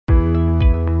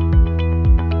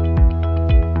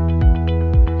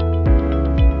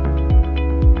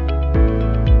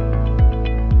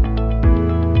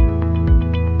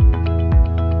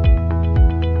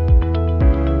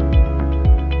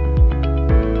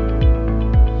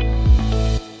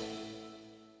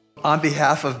On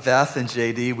behalf of Beth and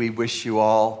JD, we wish you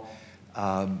all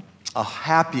a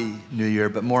happy new year,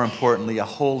 but more importantly, a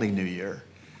holy new year.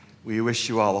 We wish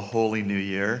you all a holy new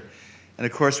year. And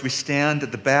of course, we stand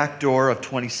at the back door of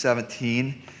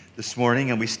 2017 this morning,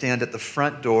 and we stand at the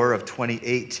front door of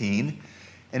 2018.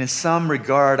 And in some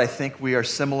regard, I think we are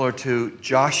similar to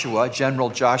Joshua,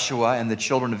 General Joshua, and the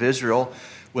children of Israel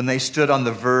when they stood on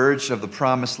the verge of the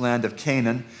promised land of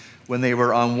Canaan, when they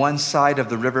were on one side of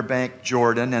the riverbank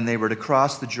Jordan, and they were to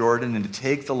cross the Jordan and to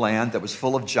take the land that was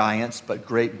full of giants, but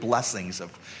great blessings of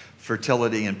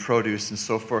fertility and produce and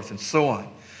so forth and so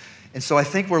on. And so I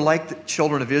think we're like the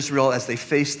children of Israel as they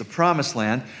face the promised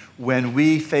land when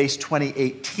we face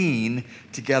 2018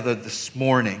 together this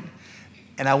morning.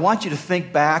 And I want you to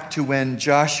think back to when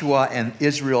Joshua and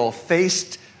Israel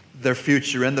faced their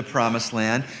future in the promised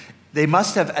land. They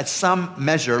must have, at some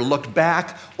measure, looked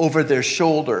back over their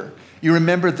shoulder. You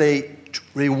remember they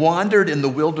wandered in the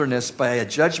wilderness by a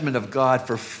judgment of God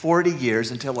for 40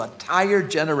 years until an entire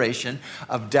generation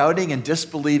of doubting and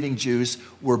disbelieving Jews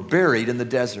were buried in the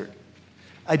desert.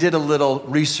 I did a little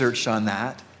research on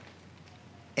that,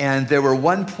 and there were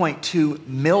 1.2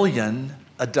 million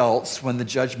adults when the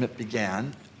judgment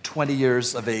began, 20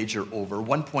 years of age or over,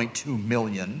 1.2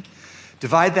 million.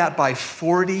 Divide that by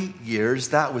 40 years,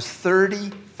 that was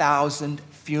 30,000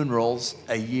 funerals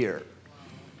a year.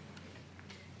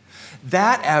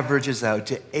 That averages out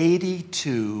to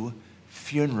 82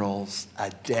 funerals a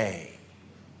day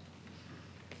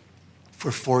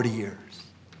for 40 years.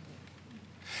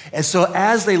 And so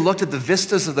as they looked at the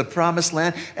vistas of the promised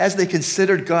land, as they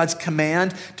considered God's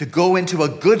command to go into a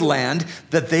good land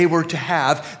that they were to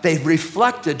have, they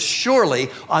reflected surely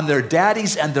on their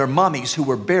daddies and their mummies who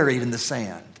were buried in the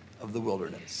sand of the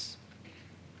wilderness.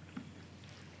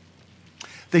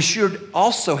 They should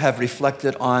also have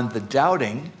reflected on the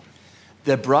doubting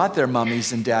that brought their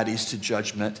mummies and daddies to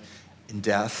judgment and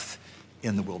death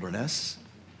in the wilderness.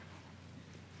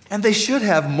 And they should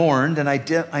have mourned, and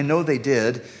I know they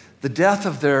did, the death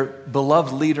of their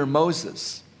beloved leader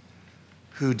Moses,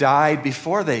 who died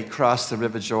before they crossed the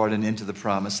River Jordan into the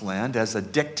promised land as a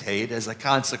dictate, as a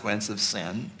consequence of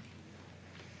sin.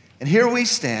 And here we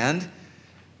stand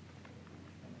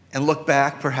and look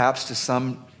back perhaps to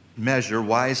some measure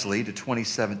wisely to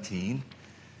 2017.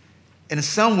 And in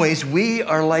some ways, we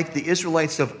are like the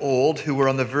Israelites of old who were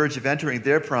on the verge of entering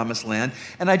their promised land.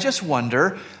 And I just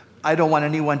wonder, I don't want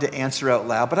anyone to answer out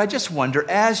loud, but I just wonder,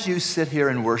 as you sit here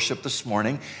and worship this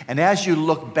morning, and as you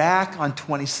look back on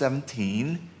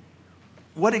 2017,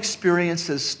 what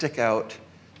experiences stick out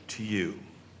to you?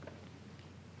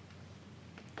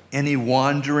 Any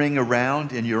wandering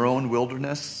around in your own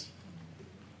wilderness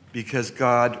because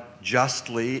God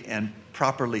justly and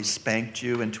properly spanked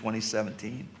you in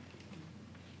 2017?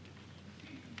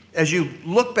 As you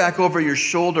look back over your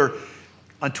shoulder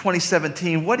on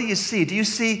 2017, what do you see? Do you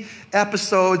see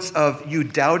episodes of you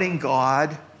doubting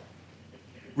God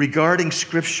regarding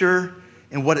Scripture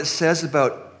and what it says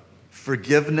about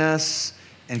forgiveness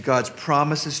and God's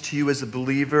promises to you as a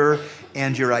believer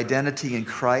and your identity in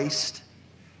Christ?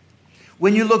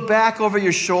 When you look back over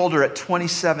your shoulder at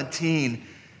 2017,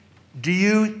 do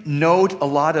you note a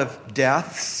lot of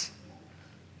deaths,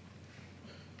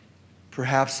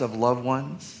 perhaps of loved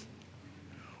ones,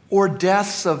 or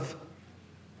deaths of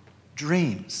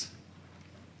dreams,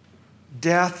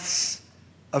 deaths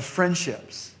of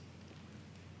friendships,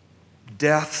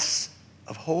 deaths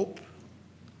of hope?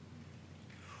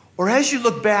 Or as you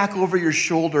look back over your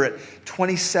shoulder at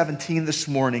 2017 this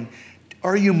morning,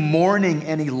 are you mourning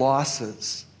any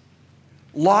losses?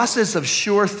 Losses of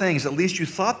sure things, at least you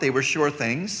thought they were sure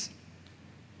things.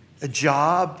 A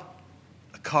job,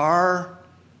 a car,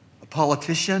 a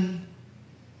politician,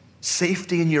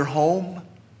 safety in your home,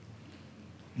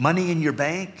 money in your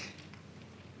bank,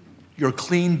 your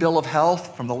clean bill of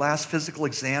health from the last physical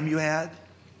exam you had.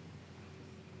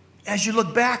 As you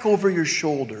look back over your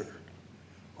shoulder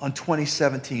on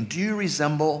 2017, do you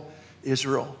resemble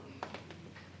Israel?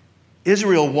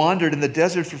 Israel wandered in the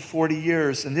desert for 40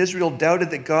 years, and Israel doubted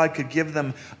that God could give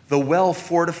them the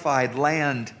well-fortified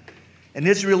land. And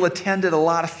Israel attended a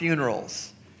lot of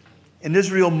funerals. And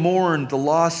Israel mourned the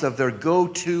loss of their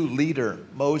go-to leader,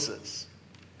 Moses.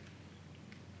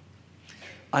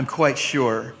 I'm quite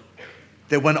sure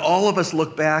that when all of us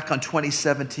look back on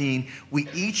 2017, we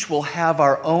each will have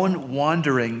our own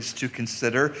wanderings to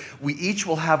consider. We each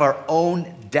will have our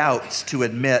own doubts to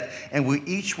admit. And we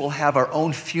each will have our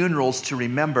own funerals to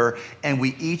remember. And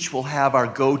we each will have our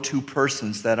go-to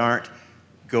persons that aren't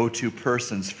go-to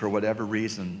persons for whatever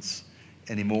reasons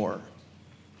anymore.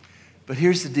 But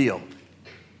here's the deal.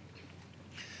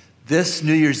 This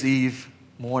New Year's Eve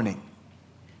morning.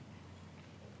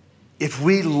 If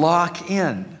we lock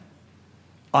in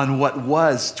on what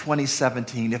was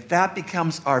 2017, if that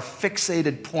becomes our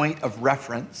fixated point of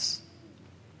reference,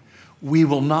 we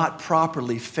will not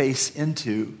properly face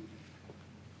into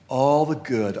all the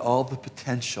good, all the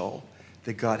potential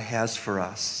that God has for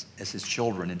us as His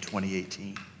children in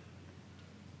 2018.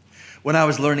 When I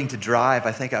was learning to drive,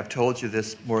 I think I've told you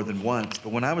this more than once,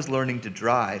 but when I was learning to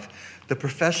drive, the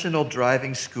professional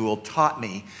driving school taught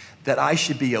me that I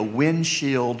should be a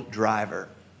windshield driver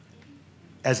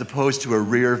as opposed to a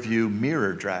rear view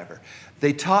mirror driver.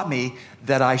 They taught me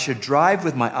that I should drive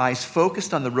with my eyes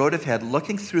focused on the road ahead,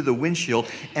 looking through the windshield,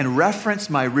 and reference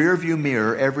my rear view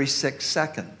mirror every 6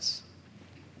 seconds.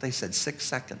 They said 6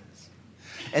 seconds.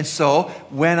 And so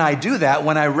when I do that,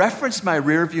 when I reference my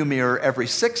rear view mirror every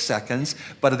 6 seconds,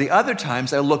 but at the other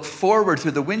times I look forward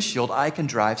through the windshield, I can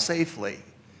drive safely.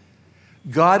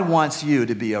 God wants you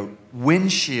to be a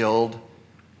windshield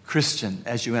Christian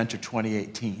as you enter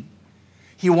 2018.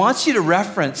 He wants you to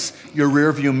reference your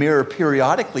rearview mirror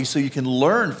periodically so you can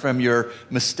learn from your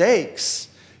mistakes.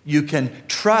 You can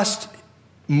trust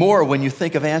more when you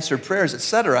think of answered prayers,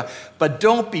 etc. But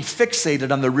don't be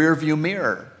fixated on the rearview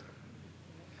mirror.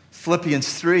 Philippians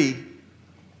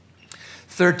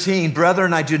 3:13,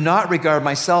 brethren, I do not regard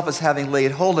myself as having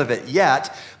laid hold of it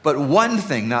yet, but one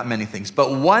thing, not many things,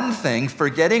 but one thing,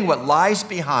 forgetting what lies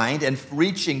behind and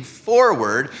reaching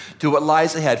forward to what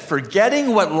lies ahead.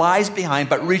 Forgetting what lies behind,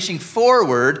 but reaching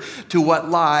forward to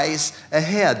what lies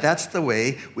ahead. That's the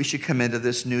way we should come into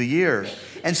this new year.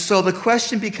 And so the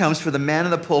question becomes for the man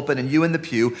in the pulpit and you in the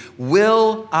pew,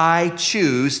 will I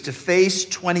choose to face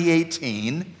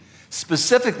 2018?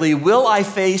 Specifically, will I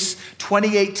face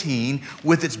 2018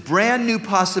 with its brand new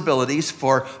possibilities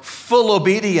for full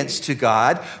obedience to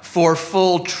God, for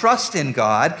full trust in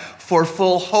God, for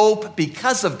full hope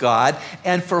because of God,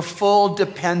 and for full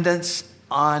dependence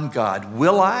on God?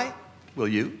 Will I? Will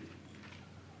you?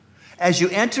 As you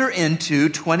enter into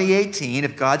 2018,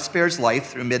 if God spares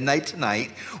life through midnight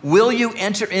tonight, will you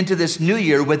enter into this new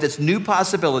year with its new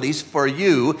possibilities for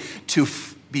you to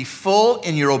be full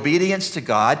in your obedience to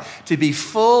God, to be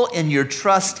full in your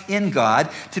trust in God,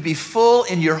 to be full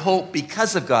in your hope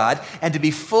because of God, and to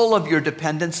be full of your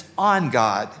dependence on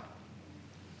God?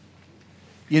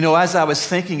 You know, as I was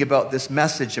thinking about this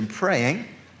message and praying,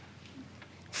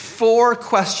 4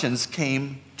 questions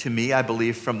came to me, I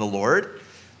believe, from the Lord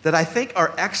that I think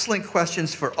are excellent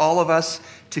questions for all of us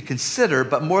to consider,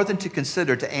 but more than to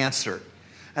consider, to answer.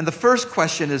 And the first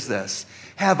question is this: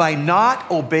 have I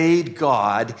not obeyed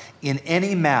God in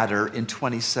any matter in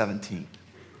 2017?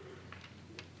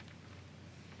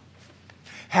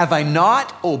 Have I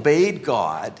not obeyed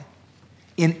God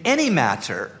in any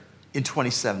matter in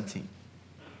 2017?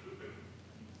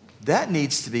 That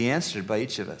needs to be answered by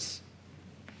each of us.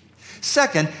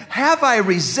 Second, have I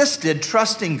resisted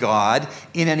trusting God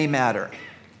in any matter?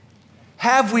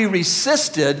 Have we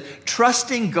resisted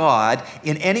trusting God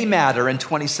in any matter in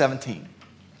 2017?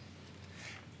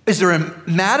 Is there a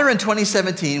matter in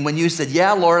 2017 when you said,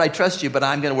 yeah, Lord, I trust you, but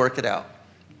I'm going to work it out?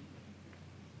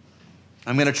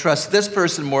 I'm going to trust this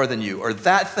person more than you, or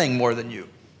that thing more than you.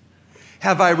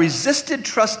 Have I resisted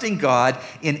trusting God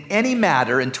in any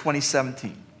matter in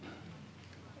 2017?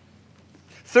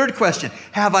 Third question,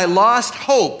 have I lost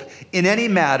hope in any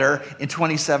matter in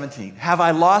 2017? Have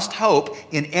I lost hope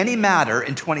in any matter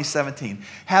in 2017?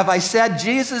 Have I said,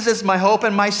 Jesus is my hope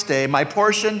and my stay, my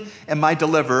portion and my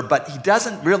deliverer, but He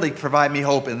doesn't really provide me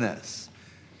hope in this.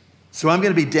 So I'm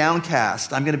going to be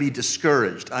downcast. I'm going to be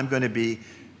discouraged. I'm going to be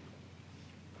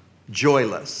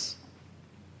joyless.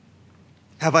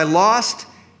 Have I lost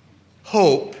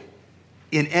hope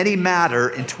in any matter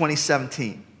in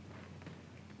 2017?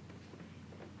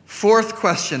 Fourth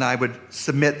question I would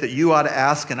submit that you ought to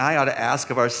ask and I ought to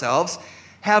ask of ourselves: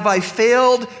 have I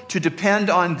failed to depend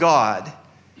on God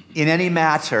in any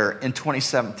matter in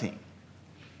 2017?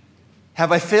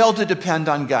 Have I failed to depend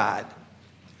on God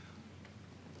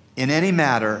in any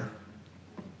matter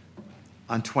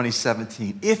on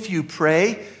 2017? If you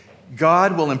pray,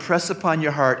 God will impress upon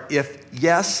your heart if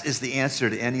yes is the answer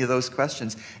to any of those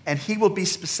questions, and He will be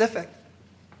specific.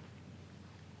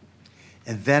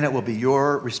 And then it will be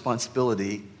your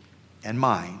responsibility and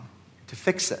mine to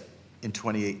fix it in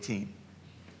 2018.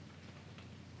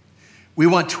 We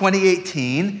want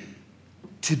 2018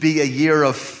 to be a year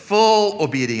of full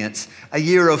obedience, a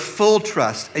year of full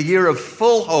trust, a year of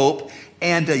full hope,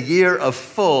 and a year of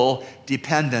full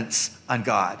dependence on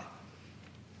God.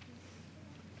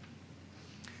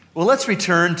 Well, let's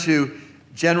return to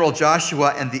General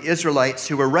Joshua and the Israelites,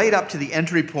 who were right up to the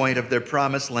entry point of their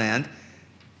promised land.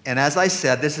 And as I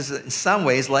said, this is in some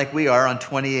ways like we are on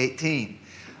 2018.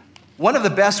 One of the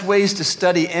best ways to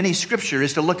study any scripture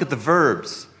is to look at the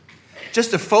verbs.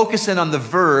 Just to focus in on the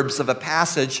verbs of a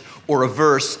passage or a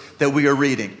verse that we are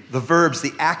reading. The verbs,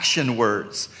 the action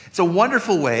words. It's a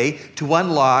wonderful way to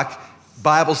unlock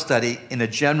Bible study in a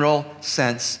general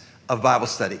sense of Bible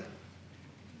study.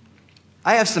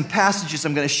 I have some passages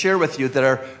I'm going to share with you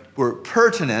that were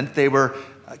pertinent, they were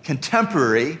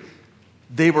contemporary,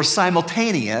 they were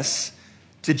simultaneous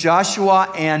to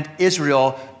Joshua and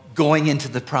Israel going into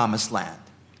the promised land.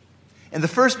 And the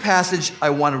first passage I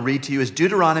want to read to you is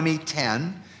Deuteronomy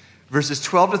 10, verses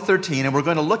 12 to 13, and we're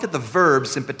going to look at the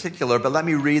verbs in particular, but let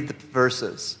me read the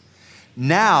verses.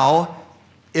 Now,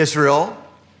 Israel,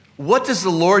 what does the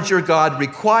Lord your God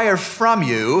require from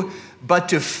you but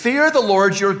to fear the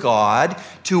Lord your God,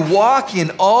 to walk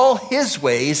in all his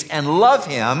ways and love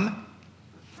him,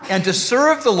 and to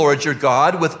serve the Lord your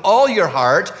God with all your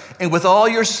heart and with all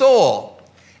your soul,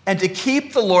 and to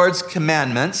keep the Lord's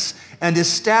commandments and his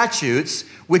statutes,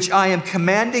 which I am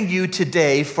commanding you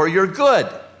today for your good.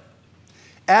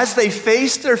 As they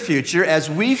face their future, as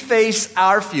we face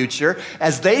our future,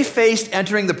 as they faced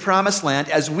entering the promised land,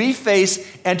 as we face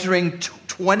entering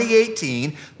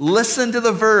 2018, listen to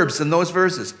the verbs in those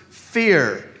verses.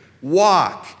 Fear,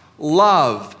 walk,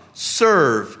 love,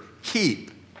 serve,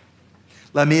 keep.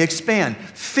 Let me expand.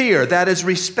 Fear, that is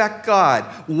respect God.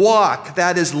 Walk,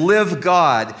 that is live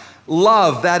God.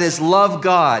 Love, that is love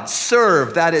God.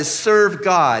 Serve, that is serve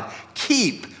God.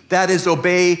 Keep, that is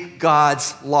obey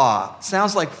God's law.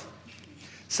 Sounds like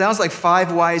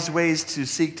 5 wise ways to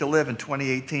seek to live in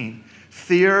 2018.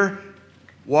 Fear,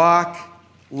 walk,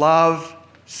 love,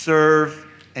 serve,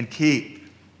 and keep.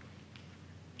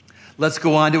 Let's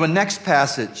go on to a next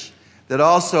passage that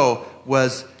also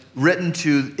was written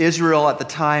to Israel at the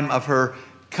time of her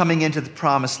coming into the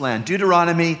promised land.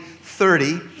 Deuteronomy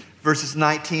 30, verses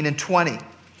 19 and 20.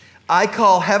 I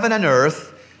call heaven and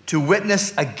earth to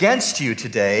witness against you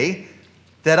today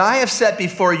that I have set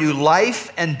before you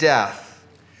life and death,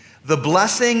 the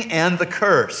blessing and the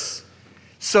curse.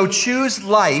 So choose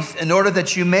life in order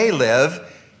that you may live,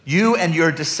 you and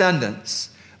your descendants,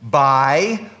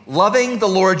 by loving the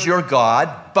Lord your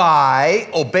God, by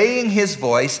obeying his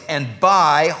voice, and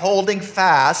by holding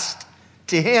fast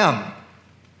to him.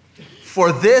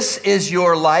 For this is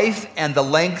your life and the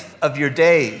length of your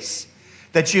days,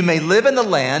 that you may live in the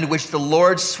land which the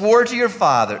Lord swore to your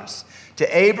fathers,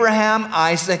 to Abraham,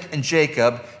 Isaac, and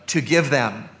Jacob, to give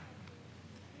them.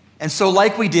 And so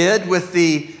like we did with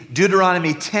the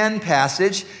Deuteronomy 10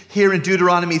 passage, here in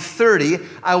Deuteronomy 30,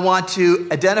 I want to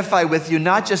identify with you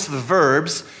not just the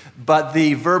verbs, but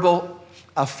the verbal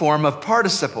form of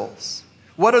participles.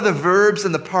 What are the verbs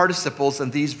and the participles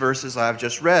in these verses I have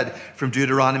just read from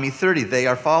Deuteronomy 30? They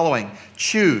are following: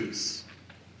 choose,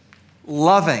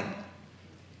 loving,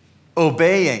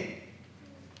 obeying,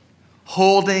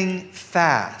 holding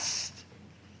fast.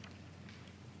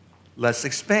 Let's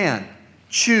expand.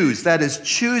 Choose, that is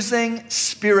choosing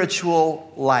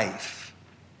spiritual life.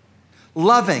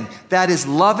 Loving, that is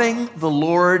loving the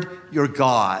Lord your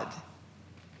God.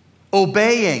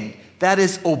 Obeying, that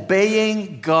is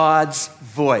obeying God's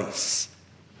voice.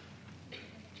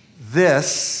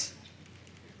 This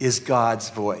is God's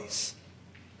voice.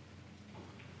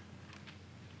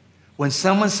 When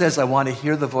someone says, I want to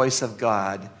hear the voice of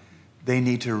God, they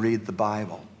need to read the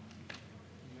Bible.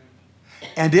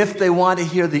 And if they want to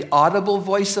hear the audible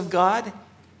voice of God,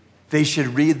 they should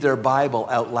read their Bible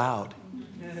out loud.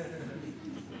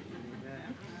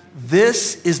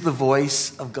 This is the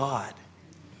voice of God.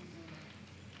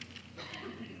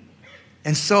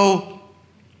 And so,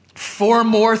 4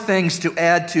 more things to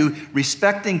add to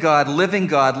respecting God, living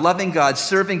God, loving God,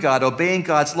 serving God, obeying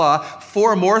God's law.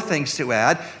 4 more things to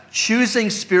add. Choosing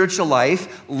spiritual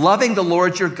life, loving the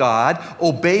Lord your God,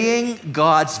 obeying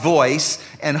God's voice,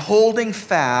 and holding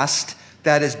fast,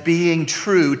 that is being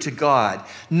true to God.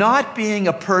 Not being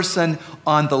a person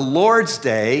on the Lord's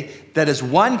day that is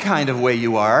one kind of way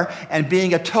you are, and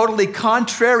being a totally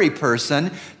contrary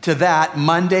person to that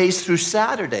Mondays through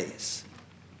Saturdays.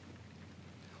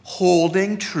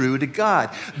 Holding true to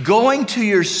God. Going to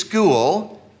your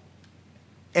school,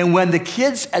 and when the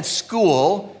kids at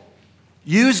school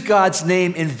use God's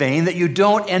name in vain, that you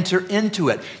don't enter into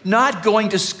it. Not going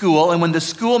to school, and when the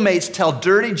schoolmates tell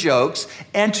dirty jokes,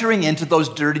 entering into those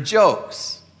dirty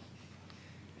jokes.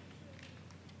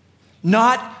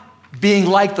 Not being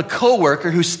like the coworker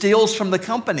who steals from the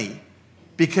company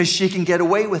because she can get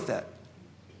away with it.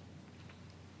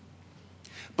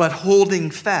 But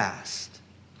holding fast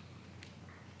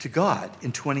to God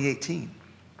in 2018.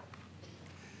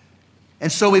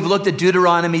 And so we've looked at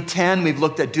Deuteronomy 10, we've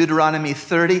looked at Deuteronomy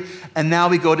 30, and now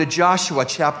we go to Joshua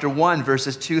chapter 1,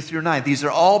 verses 2 through 9. These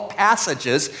are all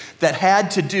passages that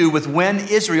had to do with when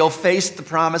Israel faced the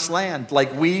promised land,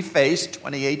 like we faced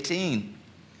 2018.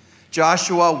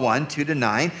 Joshua 1, 2 to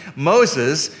 9.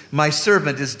 Moses, my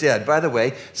servant, is dead. By the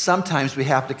way, sometimes we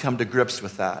have to come to grips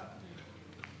with that.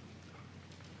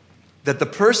 That the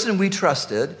person we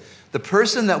trusted, the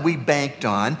person that we banked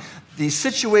on, the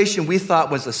situation we thought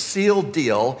was a sealed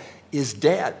deal is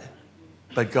dead.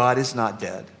 But God is not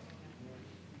dead.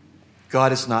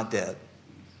 God is not dead.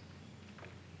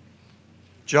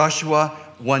 Joshua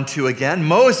 1, 2 again.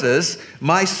 Moses,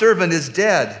 my servant, is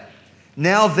dead.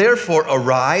 Now therefore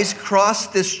arise, cross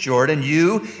this Jordan,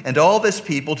 you and all this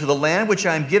people, to the land which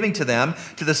I am giving to them,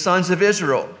 to the sons of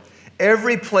Israel.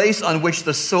 Every place on which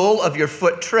the sole of your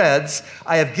foot treads,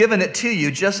 I have given it to you,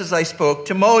 just as I spoke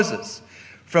to Moses.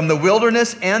 From the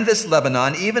wilderness and this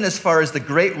Lebanon, even as far as the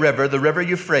great river, the river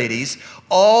Euphrates,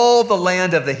 all the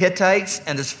land of the Hittites,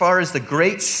 and as far as the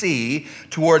great sea,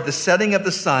 toward the setting of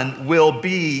the sun, will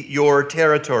be your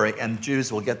territory. And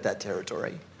Jews will get that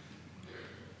territory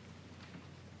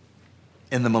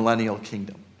in the millennial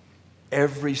kingdom.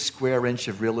 Every square inch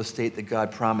of real estate that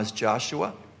God promised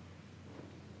Joshua,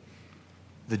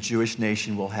 the Jewish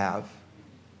nation will have.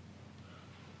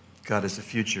 God has a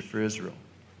future for Israel.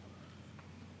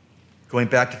 Going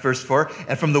back to verse 4,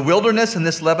 and from the wilderness in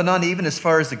this Lebanon, even as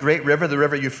far as the great river, the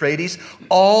river Euphrates,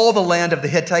 all the land of the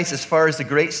Hittites, as far as the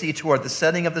great sea toward the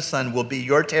setting of the sun, will be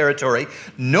your territory.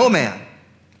 No man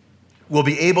will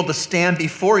be able to stand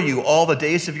before you all the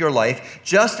days of your life.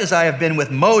 Just as I have been with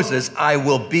Moses, I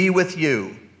will be with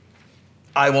you.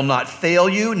 I will not fail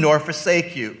you nor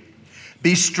forsake you.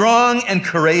 Be strong and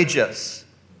courageous,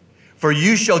 for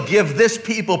you shall give this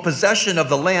people possession of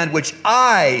the land which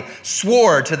I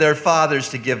swore to their fathers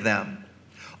to give them.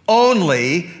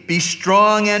 Only be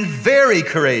strong and very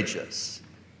courageous.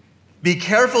 Be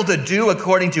careful to do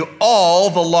according to all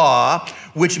the law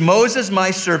which Moses my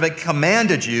servant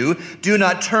commanded you. Do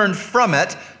not turn from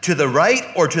it to the right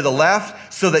or to the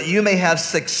left, so that you may have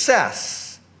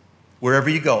success wherever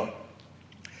you go.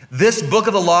 This book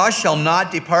of the law shall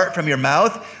not depart from your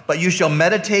mouth, but you shall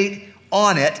meditate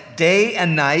on it day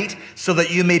and night, so that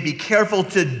you may be careful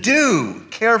to do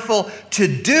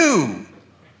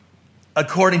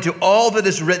according to all that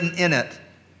is written in it.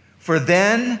 For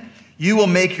then you will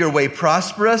make your way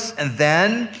prosperous, and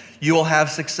then you will have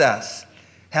success.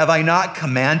 Have I not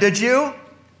commanded you?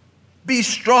 Be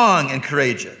strong and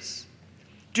courageous.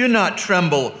 Do not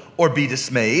tremble or be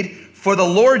dismayed, for the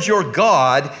Lord your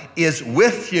God is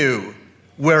with you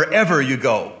wherever you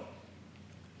go.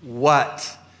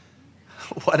 What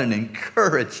an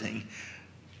encouraging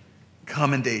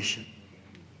commendation.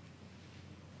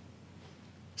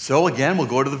 So again, we'll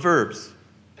go to the verbs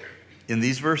in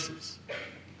these verses.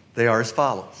 They are as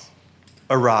follows: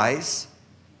 arise,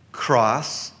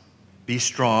 cross, be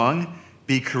strong,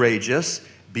 be courageous,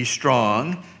 be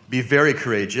strong, be very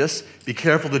courageous, be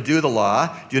careful to do the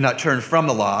law, do not turn from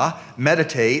the law,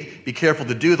 meditate, be careful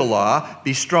to do the law,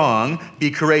 be strong,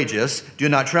 be courageous, do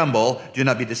not tremble, do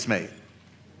not be dismayed.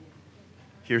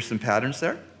 Here's some patterns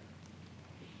there.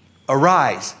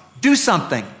 Arise, do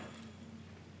something.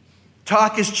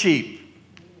 Talk is cheap.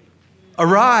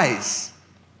 Arise,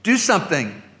 do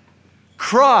something.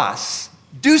 Cross,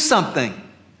 do something.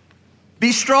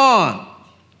 Be strong.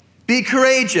 Be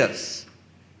courageous.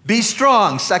 Be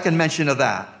strong, second mention of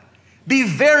that. Be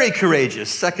very courageous,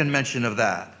 second mention of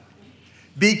that.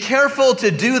 Be careful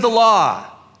to do the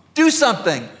law. Do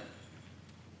something.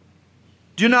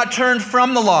 Do not turn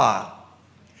from the law.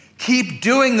 Keep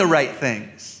doing the right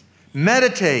things.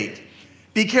 Meditate.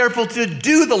 Be careful to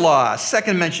do the law,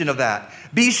 second mention of that.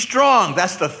 Be strong,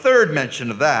 that's the third mention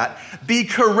of that. Be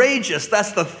courageous,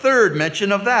 that's the third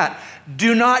mention of that.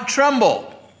 Do not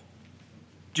tremble.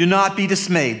 Do not be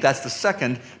dismayed. That's the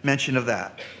second mention of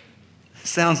that.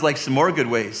 Sounds like some more good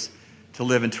ways to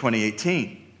live in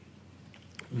 2018.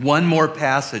 One more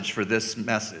passage for this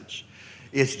message.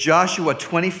 It's Joshua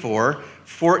 24,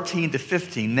 14 to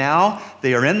 15. Now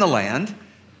they are in the land.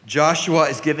 Joshua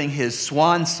is giving his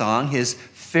swan song, his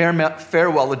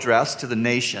farewell address to the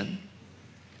nation.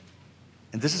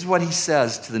 And this is what he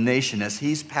says to the nation as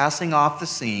he's passing off the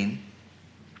scene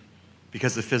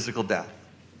because of physical death.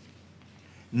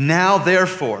 Now,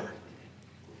 therefore,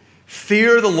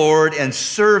 fear the Lord and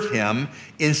serve him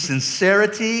in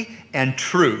sincerity and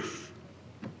truth.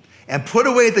 And put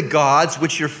away the gods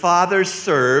which your fathers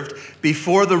served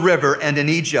before the river and in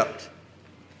Egypt.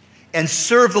 And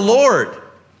serve the Lord.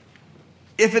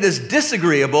 If it is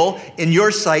disagreeable in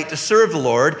your sight to serve the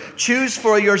Lord, choose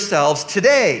for yourselves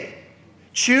today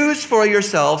Choose for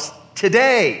yourselves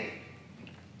today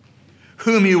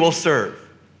whom you will serve.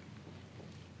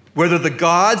 Whether the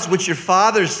gods which your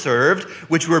fathers served,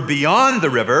 which were beyond the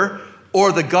river,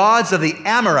 or the gods of the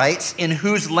Amorites in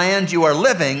whose land you are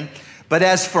living. But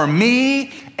as for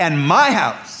me and my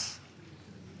house,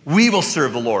 we will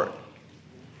serve the Lord.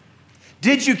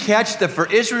 Did you catch that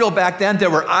for Israel back then, there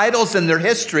were idols in their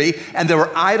history and there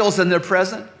were idols in their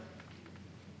present?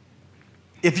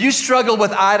 If you struggle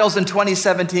with idols in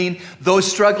 2017, those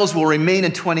struggles will remain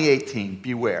in 2018.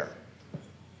 Beware.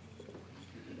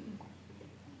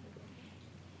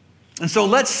 And so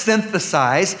let's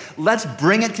synthesize, let's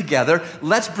bring it together,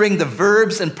 let's bring the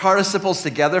verbs and participles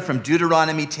together from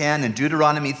Deuteronomy 10 and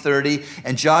Deuteronomy 30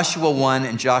 and Joshua 1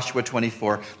 and Joshua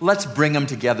 24. Let's bring them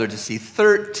together to see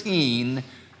 13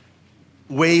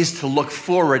 ways to look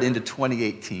forward into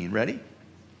 2018. Ready?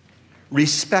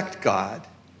 Respect God,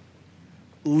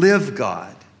 live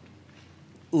God,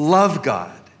 love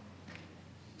God,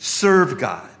 serve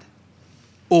God,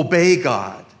 obey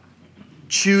God,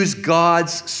 choose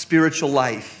God's spiritual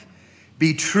life,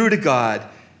 be true to God,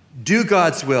 do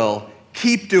God's will,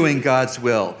 keep doing God's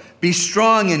will, be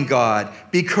strong in God,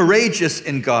 be courageous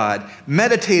in God,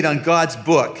 meditate on God's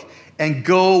book, and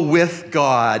go with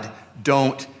God,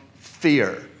 don't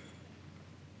fear.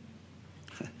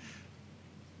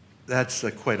 That's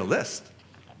quite a list.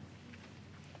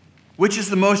 Which is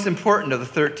the most important of the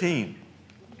 13?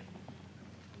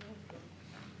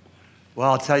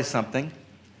 Well, I'll tell you something.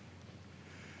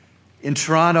 In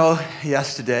Toronto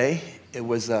yesterday, it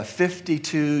was a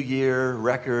 52-year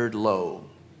record low.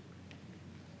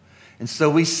 And so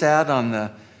we sat on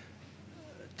the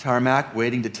tarmac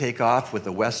waiting to take off with a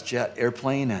WestJet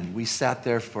airplane, and we sat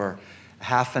there for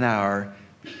half an hour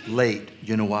late.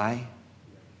 You know why?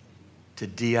 To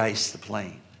de-ice the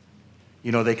plane.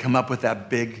 You know, they come up with that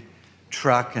big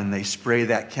truck and they spray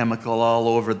that chemical all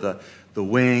over the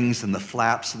wings and the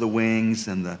flaps of the wings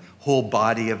and the whole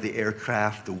body of the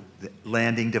aircraft, the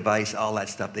landing device, all that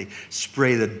stuff. They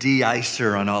spray the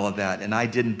de-icer on all of that, and I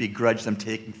didn't begrudge them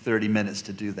taking 30 minutes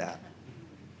to do that.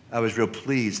 I was real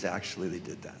pleased, actually, they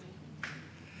did that.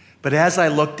 But as I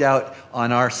looked out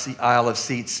on our aisle of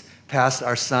seats past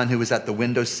our son who was at the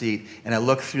window seat, and I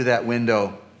looked through that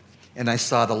window and I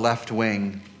saw the left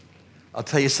wing, I'll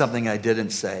tell you something I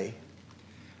didn't say.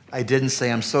 I didn't say,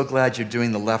 I'm so glad you're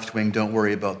doing the left wing, don't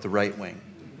worry about the right wing.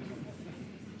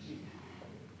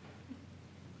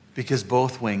 Because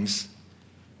both wings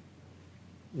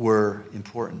were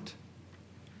important.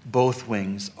 Both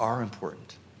wings are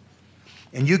important.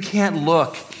 And you can't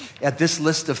look at this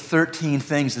list of 13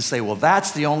 things and say, well,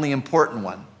 that's the only important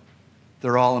one.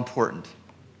 They're all important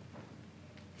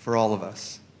for all of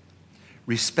us.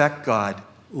 Respect God,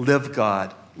 live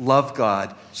God, love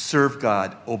God, serve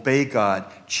God, obey God,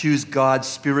 choose God's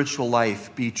spiritual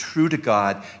life, be true to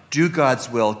God, do God's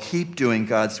will, keep doing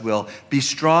God's will, be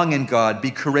strong in God, be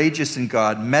courageous in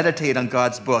God, meditate on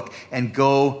God's book, and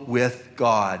go with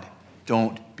God.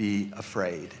 Don't be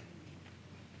afraid.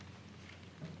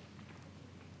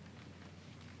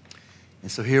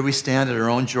 And so here we stand at our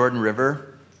own Jordan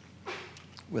River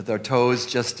with our toes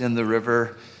just in the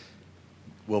river.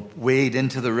 We'll wade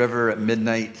into the river at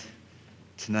midnight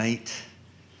tonight.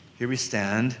 Here we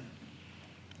stand.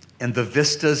 And the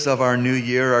vistas of our new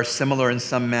year are similar in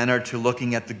some manner to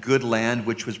looking at the good land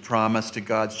which was promised to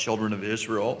God's children of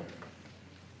Israel.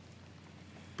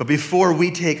 But before we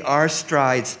take our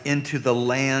strides into the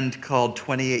land called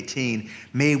 2018,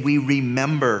 may we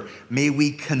remember, may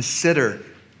we consider,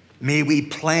 may we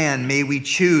plan, may we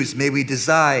choose, may we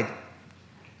decide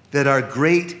that our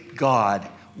great God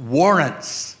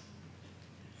warrants,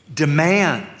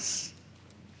 demands,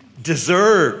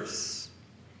 deserves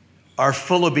our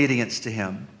full obedience to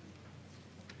Him,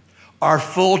 our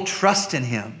full trust in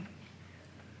Him,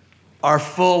 our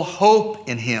full hope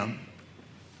in Him,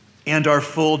 and our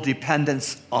full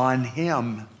dependence on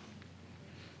Him.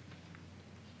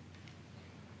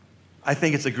 I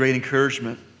think it's a great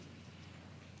encouragement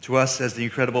to us as the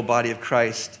incredible body of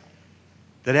Christ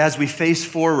that as we face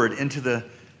forward into the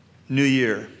new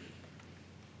year,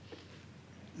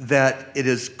 that it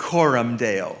is coram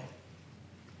Deo.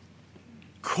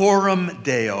 Coram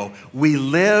Deo. We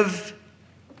live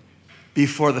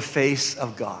before the face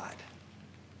of God.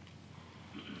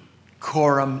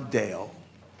 Coram Deo.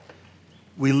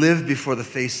 We live before the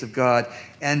face of God.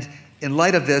 And in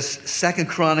light of this, 2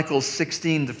 Chronicles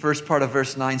 16, the first part of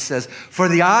verse 9 says, "For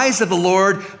the eyes of the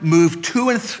Lord move to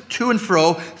and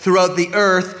fro throughout the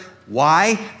earth."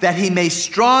 Why? That He may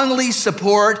strongly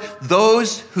support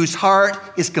those whose heart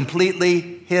is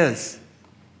completely His.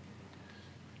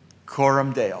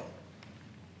 Coram Deo.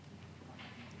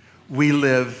 we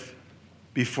live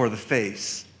before the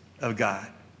face of God.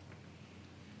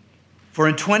 For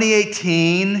in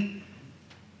 2018,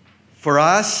 for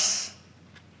us,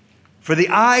 for the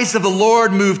eyes of the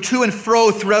Lord move to and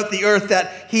fro throughout the earth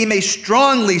that he may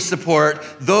strongly support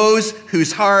those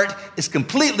whose heart is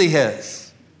completely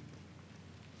his.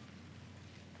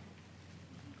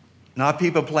 Not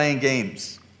people playing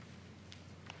games.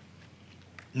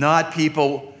 Not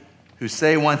people who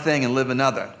say one thing and live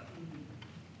another.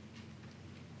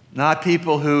 Not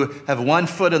people who have one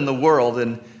foot in the world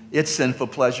and its sinful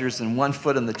pleasures and one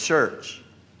foot in the church.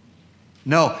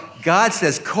 No, God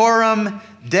says, Coram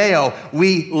Deo,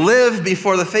 we live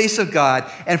before the face of God,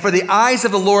 and for the eyes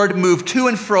of the Lord move to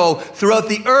and fro throughout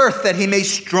the earth that he may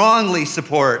strongly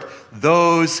support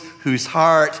those whose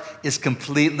heart is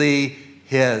completely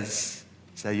his.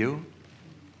 Is that you?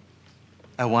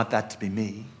 I want that to be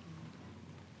me.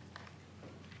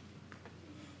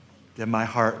 That my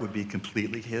heart would be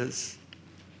completely his.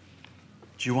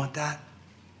 Do you want that?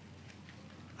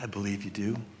 I believe you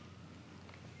do.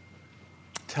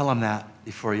 Tell him that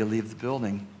before you leave the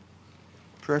building.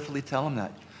 Prayerfully tell him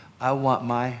that. I want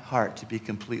my heart to be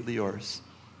completely yours.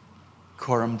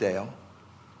 Coram Deo.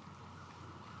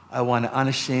 I want to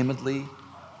unashamedly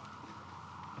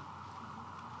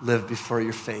live before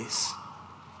your face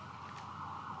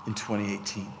in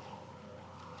 2018.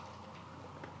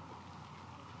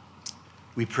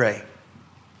 We pray.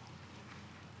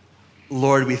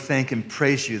 Lord, we thank and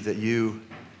praise you that you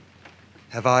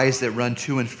have eyes that run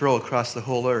to and fro across the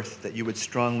whole earth, that you would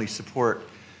strongly support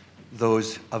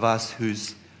those of us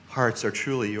whose hearts are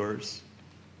truly yours.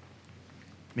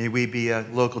 May we be a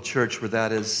local church where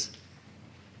that is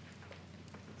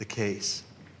the case.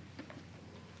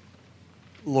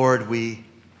 Lord, we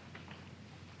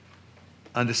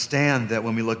understand that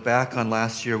when we look back on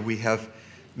last year, we have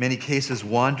many cases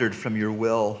wandered from your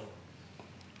will.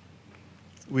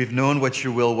 We've known what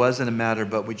your will was in a matter,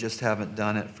 but we just haven't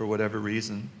done it for whatever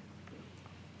reason.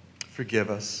 Forgive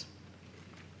us.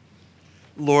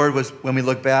 Lord, when we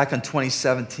look back on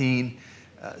 2017,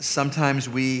 sometimes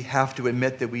we have to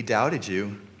admit that we doubted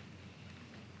you.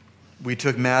 We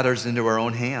took matters into our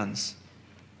own hands.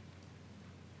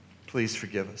 Please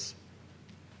forgive us.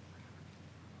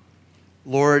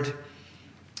 Lord,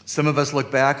 some of us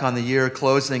look back on the year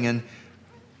closing and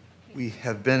we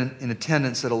have been in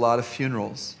attendance at a lot of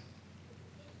funerals,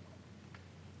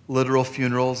 literal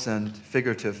funerals and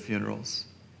figurative funerals.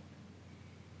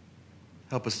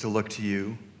 Help us to look to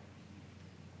you,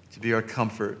 to be our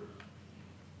comfort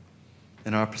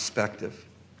and our perspective.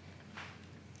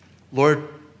 Lord,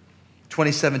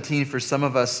 2017 for some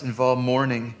of us involved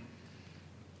mourning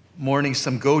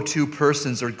some go-to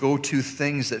persons or go-to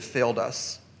things that failed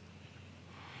us,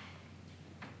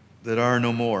 that are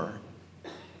no more.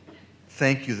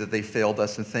 Thank you that they failed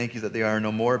us, and thank you that they are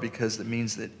no more, because it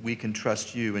means that we can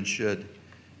trust you and should,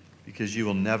 because you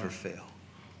will never fail.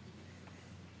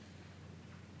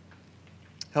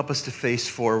 Help us to face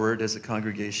forward as a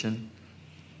congregation.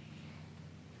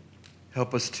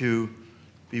 Help us to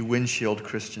be windshield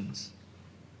Christians.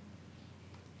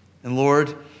 And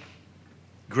Lord,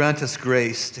 grant us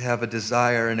grace to have a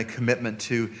desire and a commitment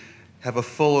to have a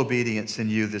full obedience in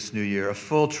you this new year, a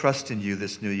full trust in you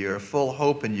this new year, a full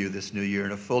hope in you this new year,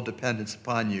 and a full dependence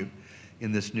upon you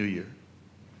in this new year.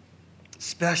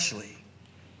 Especially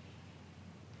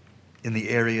in the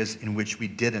areas in which we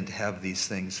didn't have these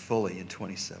things fully in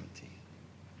 2017.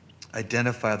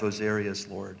 Identify those areas,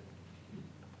 Lord.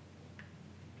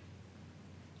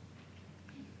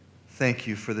 Thank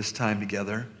you for this time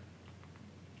together.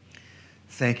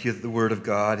 Thank you that the Word of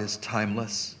God is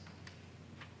timeless,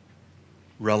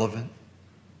 relevant,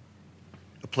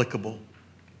 applicable.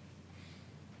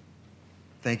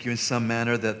 Thank you in some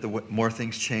manner that the more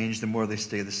things change, the more they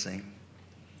stay the same.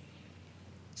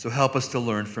 So help us to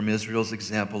learn from Israel's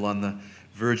example on the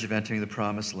verge of entering the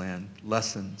promised land,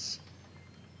 lessons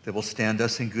that will stand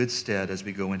us in good stead as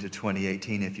we go into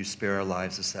 2018 if you spare our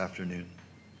lives this afternoon.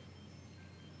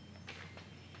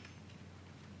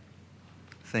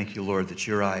 Thank you, Lord, that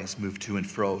your eyes move to and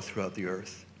fro throughout the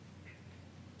earth,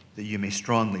 that you may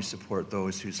strongly support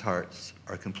those whose hearts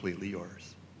are completely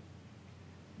yours.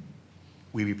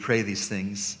 We pray these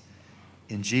things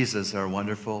in Jesus, our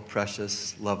wonderful,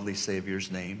 precious, lovely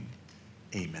Savior's name.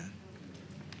 Amen.